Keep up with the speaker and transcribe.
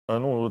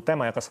Ну,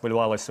 тема, яка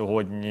схвилювала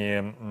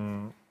сьогодні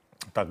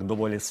так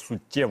доволі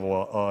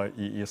суттєво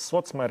і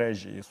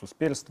соцмережі, і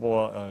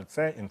суспільство,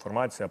 це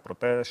інформація про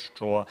те,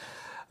 що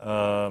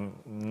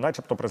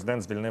начебто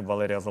президент звільнив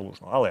Валерія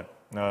Залужного. Але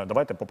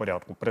давайте по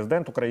порядку.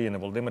 Президент України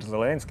Володимир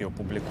Зеленський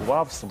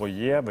опублікував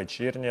своє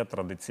вечірнє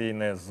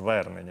традиційне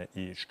звернення.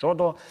 І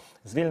щодо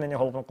звільнення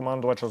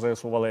головнокомандувача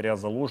ЗСУ Валерія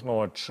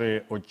Залужного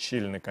чи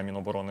очільника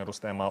Міноборони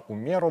Рустема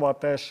Умєрова,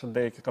 теж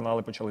деякі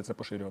канали почали це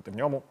поширювати, в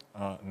ньому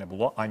не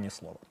було ані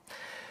слова.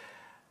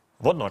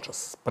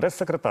 Водночас,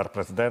 прес-секретар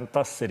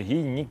президента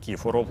Сергій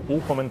Нікіфоров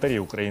у коментарі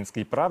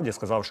 «Українській правді»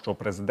 сказав, що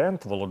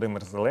президент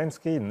Володимир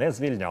Зеленський не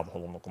звільняв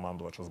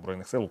головнокомандувача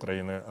Збройних сил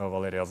України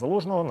Валерія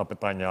Залужного. На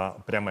питання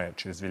пряме,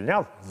 чи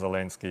звільняв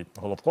Зеленський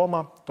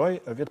головкома,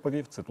 той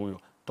відповів, цитую,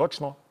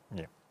 «точно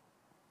ні».